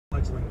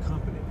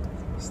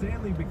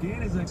Stanley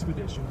began his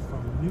expedition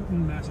from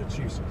Newton,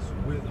 Massachusetts,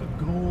 with a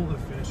goal of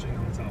finishing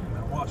on the top of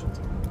Mount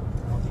Washington.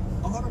 Now,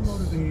 the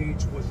automotive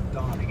age was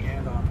dawning,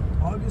 and on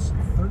August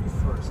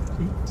 31st,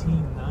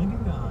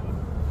 1899,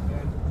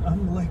 an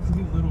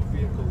unlikely little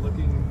vehicle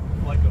looking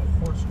like a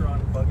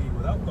horse-drawn buggy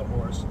without the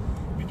horse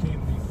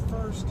became the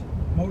first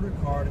motor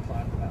car to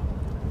climb the mountain.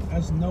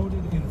 As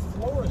noted in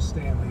Flora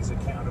Stanley's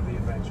account of the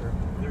adventure,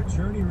 their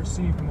journey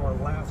received more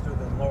laughter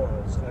than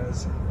laurels,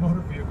 as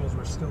motor vehicles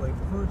were still a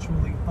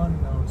virtually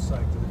unknown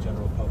sight to the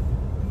general public.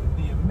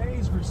 The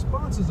amazed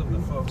responses of the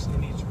folks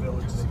in each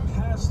village they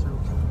passed through,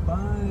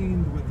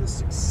 combined with the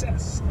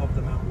success of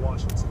the Mount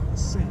Washington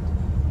ascent,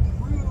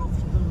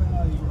 proved the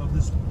value of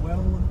this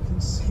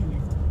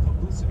well-conceived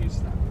publicity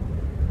stunt.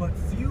 But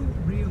few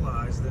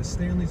realized that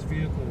Stanley's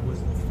vehicle was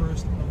the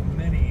first of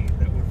many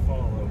that would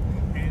follow,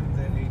 and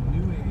that a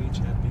new age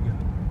had begun.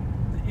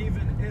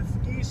 Even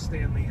F.E.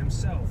 Stanley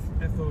himself,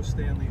 F.O.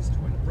 Stanley's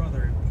twin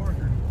brother and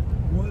partner,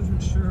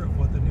 wasn't sure of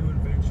what the new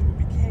invention would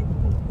be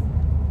capable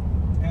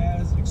of,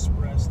 as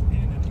expressed in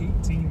an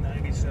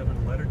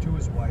 1897 letter to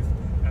his wife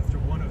after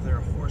one of their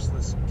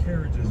horseless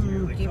carriages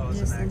nearly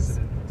caused an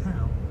accident in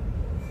town.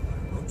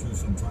 I wrote you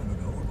some time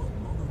ago about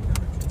motor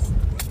carriages.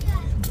 Well,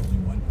 I am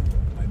building one.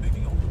 I'm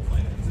making all the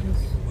plans, and it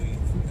will weigh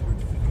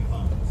 350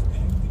 pounds,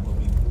 and it will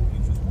be 4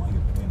 inches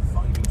wider and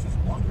 5 inches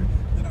longer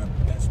than our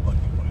best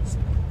buggy was.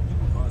 It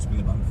will cost me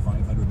about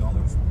 $500.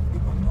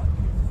 It will not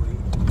be afraid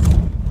of the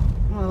sea.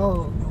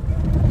 Oh. No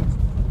barriers.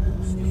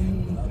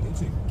 Stand without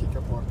hitching.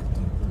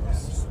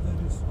 Perhaps that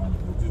is all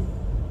it will do.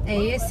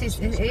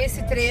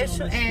 Esse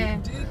trecho é...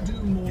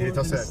 Ele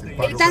tá certo.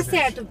 Ele tá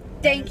certo.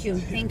 Thank you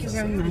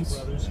very much.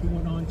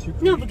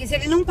 Não, porque se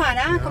ele não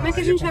parar, como é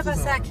que a gente vai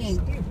passar aqui?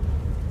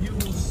 You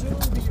will soon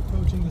be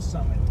approaching the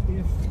summit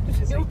if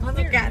Eu tô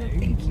no cara,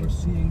 thank you. you're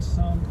seeing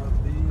some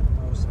of the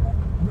most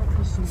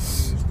magnificent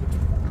views to be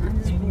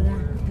found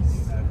anywhere in the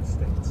United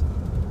States.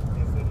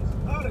 If it is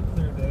not a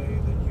clear day,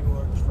 then you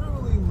are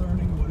truly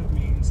learning what it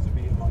means to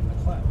be among the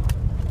clouds.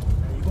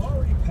 Now, you've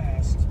already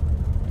passed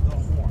the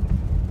Horn,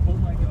 Oh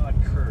My God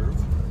curve,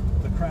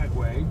 the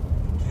Cragway,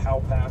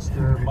 Cow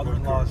Pasture,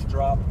 Mother-in-Law's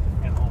Drop,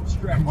 and Home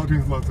Stretch.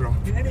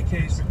 In any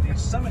case, the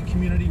summit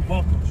community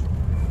welcomes you.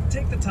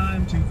 Take the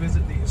time to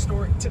visit the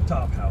historic Tip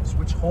Top House,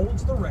 which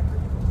holds the record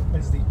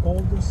as the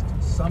oldest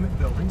summit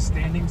building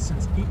standing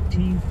since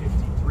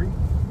 1853.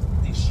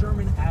 The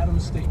Sherman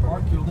Adams State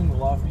Park building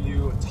will offer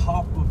you a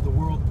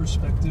top-of-the-world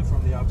perspective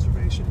from the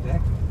observation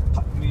deck.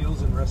 Hot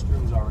meals and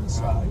restrooms are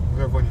inside.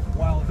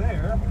 While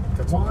there,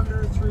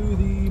 wander through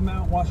the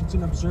Mount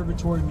Washington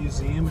Observatory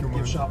Museum and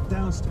gift shop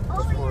downstairs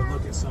for a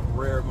look at some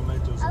rare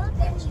mementos of the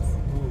past.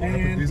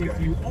 And if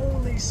you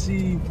only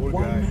see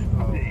one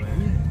thing,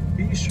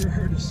 be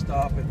sure to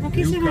stop at the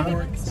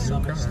historic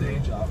Summit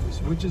Stage Office,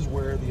 which is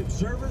where the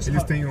observers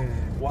hover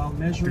while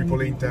measuring the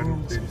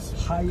world's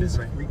highest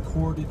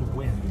recorded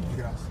wind.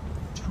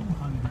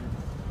 200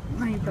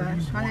 Aí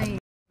embaixo, olha aí.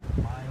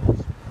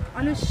 miles.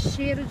 Olha o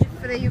cheiro de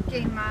freio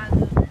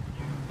queimado.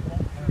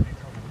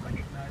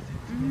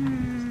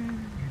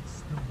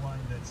 It's the one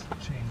that's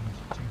changed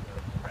to the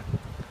red.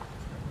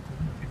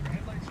 If your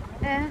headlights are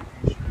on, É,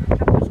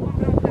 acabou de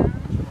comprar um carro,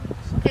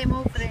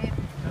 queimou o freio.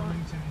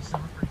 going to the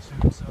summit pretty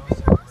soon, so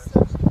rest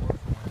in store for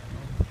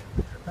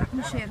when you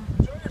No cheiro.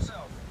 enjoy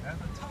yourself at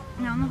the top.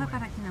 Não, não vai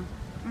parar aqui não.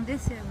 Vamos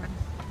descer agora.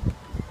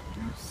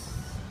 Nossa.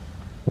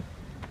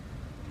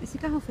 Esse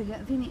carro foi...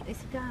 Vini,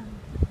 esse carro...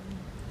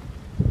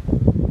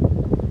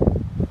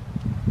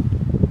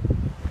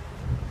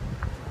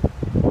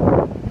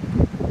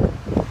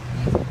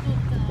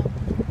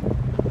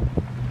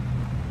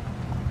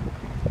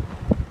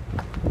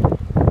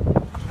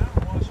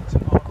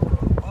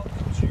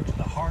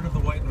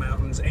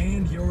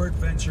 And your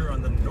adventure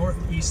on the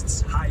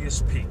Northeast's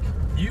highest peak.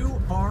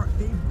 You are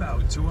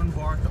about to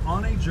embark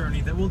on a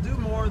journey that will do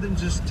more than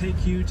just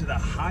take you to the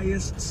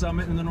highest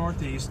summit in the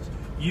Northeast.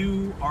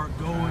 You are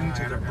going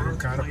to the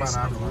birthplace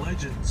of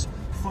legends,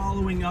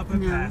 following up a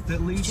path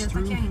that leads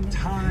through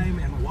time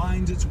and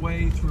winds its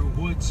way through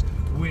woods,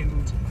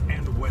 wind,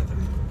 and weather.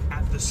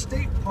 At the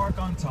state park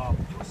on top,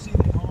 you'll see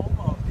the home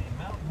of the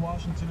Mount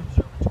Washington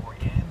Observatory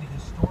and the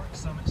historic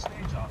Summit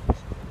Stage Office,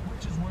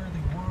 which is where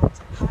the world's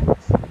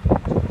highest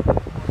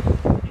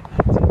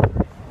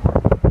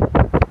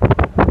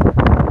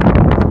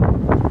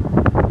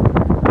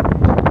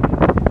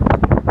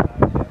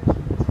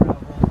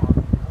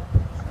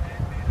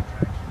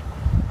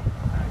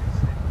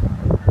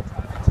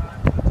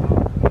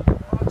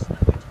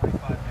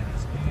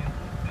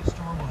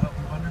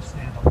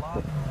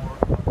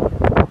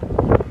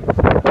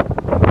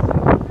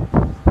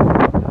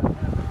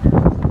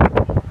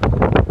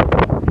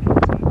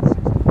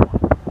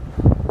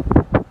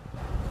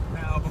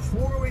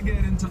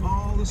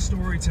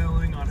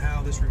storytelling on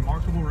how this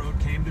remarkable road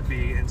came to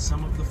be and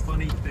some of the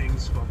funny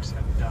things folks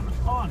have done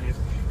on it,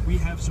 we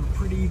have some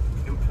pretty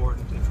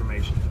important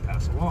information to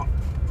pass along.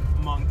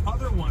 Among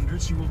other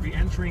wonders, you will be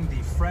entering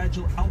the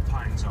fragile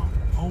alpine zone,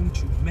 home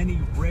to many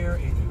rare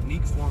and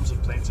unique forms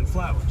of plants and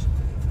flowers.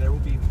 There will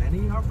be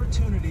many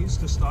opportunities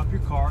to stop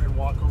your car and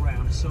walk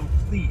around, so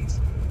please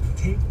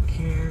take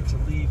care to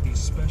leave these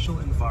special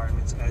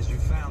environments as you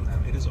found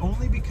them. It is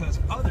only because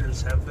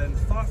others have been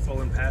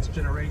thoughtful in past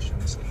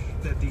generations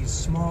that these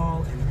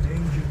small,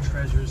 endangered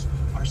treasures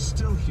are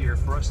still here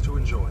for us to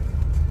enjoy.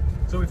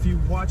 So if you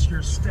watch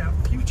your step,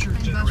 future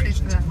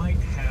generations might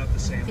have the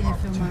same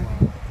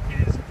opportunity.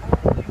 It is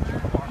only through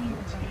our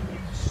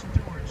continued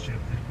stewardship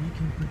that we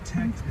can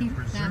protect and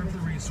preserve the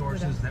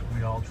resources that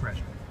we all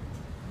treasure.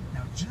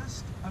 Now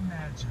just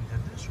imagine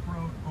that this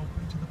road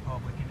opened to the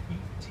public in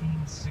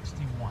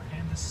 1861,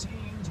 and the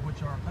scenes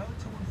which are about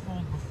to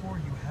unfold before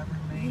you have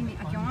remained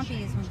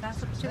unchanged.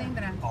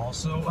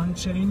 Also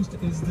unchanged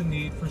is the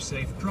need for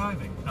safe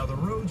driving. Now the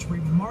road's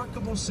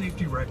remarkable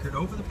safety record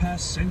over the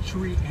past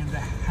century and a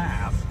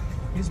half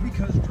is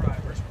because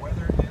drivers,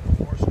 whether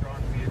in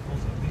horse-drawn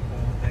vehicles of the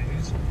old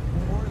days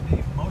or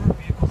the motor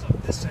vehicles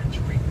of this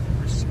century,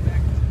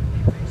 respect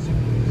the basic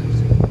rules of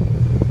safety.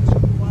 So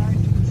apply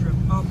to the trip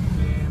up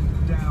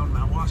and down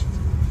Mount Washington.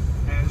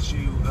 As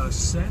you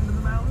ascend the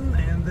mountain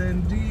and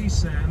then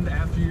descend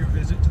after your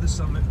visit to the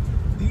summit,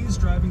 these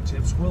driving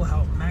tips will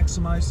help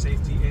maximize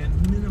safety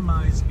and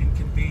minimize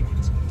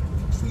inconvenience.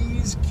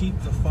 Please keep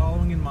the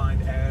following in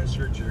mind as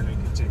your journey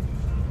continues.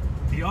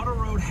 The auto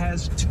road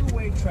has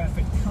two-way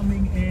traffic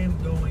coming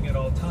and going at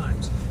all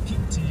times.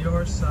 Keep to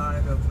your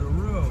side of the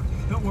road.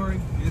 Don't worry,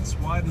 it's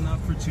wide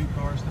enough for two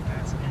cars to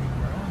pass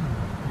anywhere on the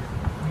road.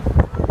 We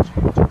urge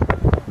you to drive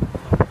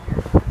here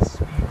at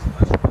speeds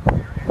less than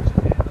your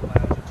engine and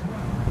allows you to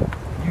run.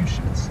 You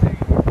should stay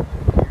here for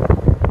your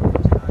tires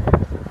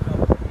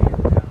up and down the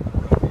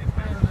road. If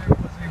ever there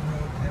was a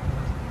road that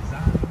was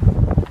designed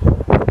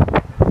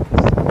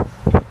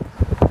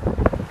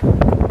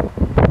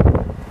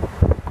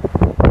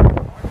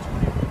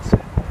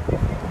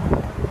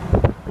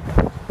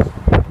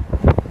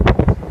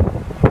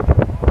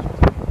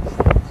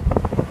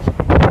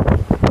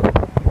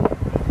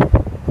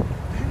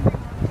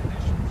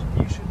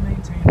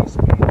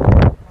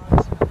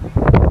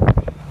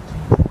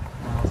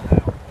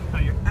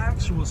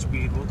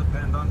speed will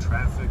depend on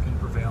traffic and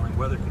prevailing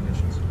weather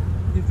conditions.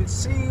 If it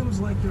seems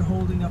like you're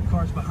holding up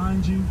cars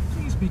behind you,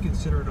 please be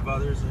considerate of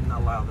others and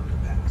allow them to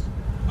pass.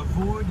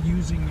 Avoid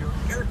using your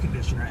air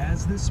conditioner,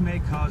 as this may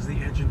cause the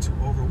engine to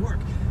overwork.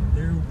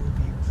 There will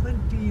be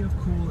plenty of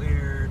cool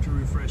air to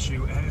refresh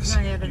you as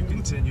you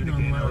continue to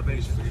gain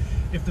elevation.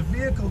 If the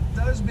vehicle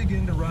does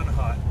begin to run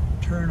hot,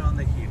 turn on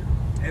the heater.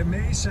 It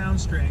may sound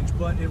strange,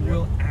 but it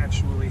will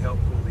actually help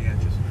cool the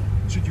engine.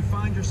 Should you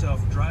find yourself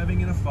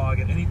driving in a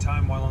fog at any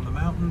time while on the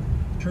mountain,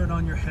 turn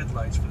on your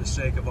headlights for the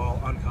sake of all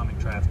oncoming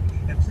traffic.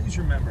 And please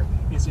remember,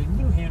 it's a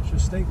New Hampshire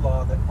state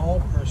law that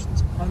all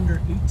persons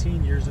under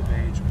 18 years of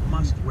age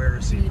must wear a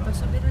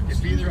seatbelt.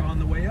 If either on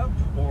the way up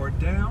or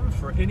down,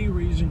 for any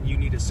reason you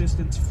need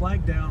assistance,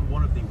 flag down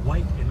one of the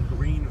white and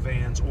green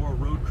vans or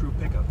road crew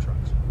pickup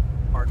trucks.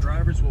 Our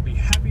drivers will be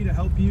happy to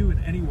help you in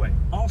any way.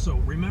 Also,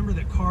 remember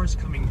that cars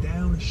coming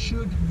down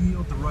should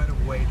yield the right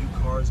of way to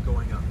cars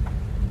going up.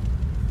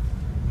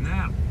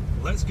 Now,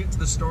 let's get to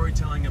the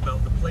storytelling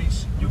about the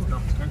place you've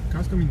come to.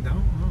 Cars coming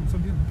down? Oh, não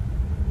sabia não.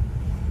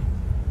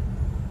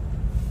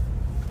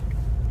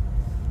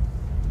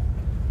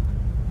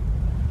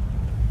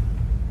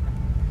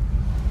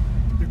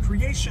 The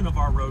creation of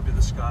our road to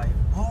the sky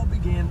all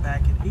began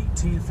back in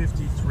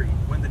 1853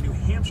 when the New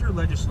Hampshire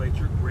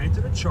legislature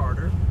granted a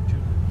charter to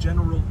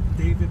General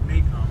David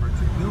Macomber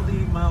to build the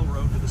 8-mile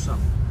road to the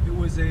summit. It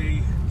was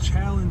a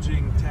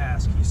challenging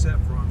task he set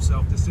for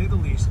himself, to say the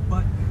least,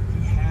 but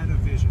he had a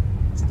vision.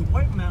 So the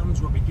White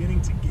Mountains were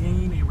beginning to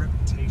gain a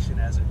reputation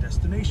as a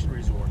destination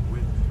resort,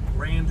 with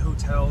grand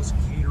hotels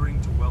catering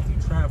to wealthy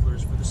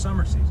travelers for the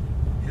summer season.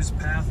 His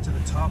path to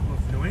the top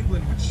of New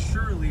England would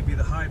surely be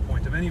the high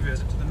point of any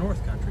visit to the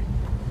North Country.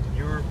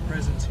 Your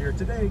presence here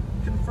today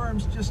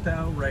confirms just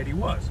how right he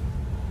was.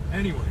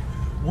 Anyway,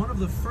 one of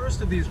the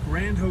first of these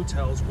grand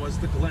hotels was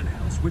the Glen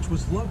House, which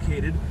was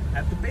located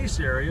at the base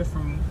area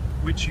from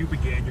which you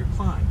began your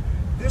climb.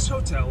 This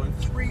hotel and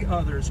 3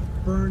 others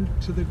burned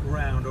to the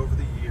ground over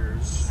the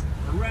years,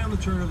 around the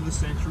turn of the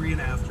century and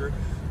after,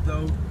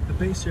 though the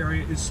base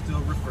area is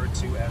still referred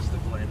to as the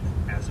Glen,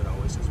 as it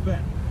always has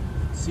been.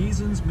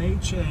 Seasons may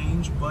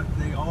change, but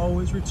they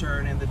always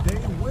return, and the day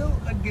will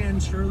again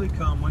surely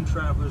come when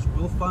travelers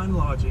will find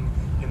lodging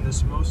in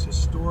this most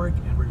historic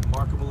and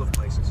remarkable of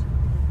places.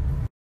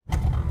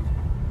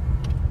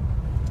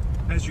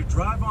 As you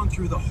drive on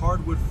through the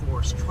hardwood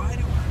forest, try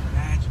to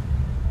imagine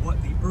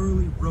what the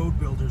early road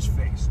builders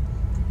faced.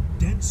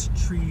 Dense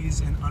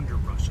trees and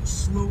underbrush,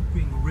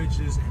 sloping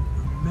ridges and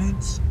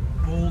immense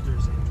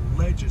boulders and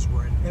ledges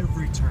were at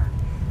every turn.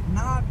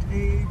 Not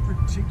a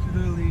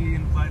particularly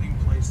inviting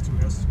place to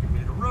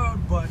excavate a road,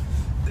 but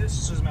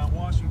this is Mount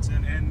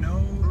Washington, and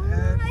no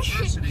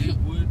adversity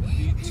would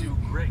be too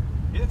great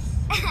if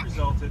it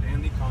resulted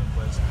in the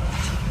conquest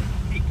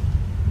of Peak.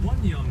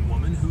 One young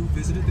woman who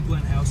visited the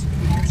Glen House in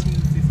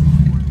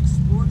 1854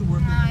 explored the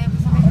work of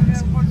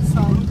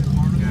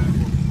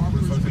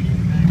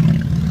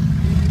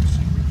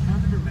she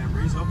recounted her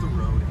memories of the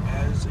road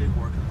as a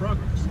work in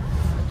progress.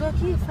 Eu tô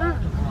aqui, fala.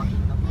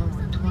 Walking the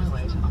lower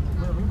twilight on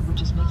the road,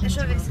 which is making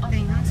Deixa eu ver se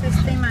tem. Não sei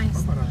se tem mais.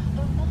 Though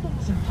nothing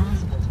is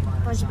impossible to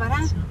modern Pode parar?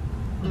 science,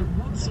 it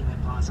would seem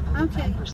impossible Ok. to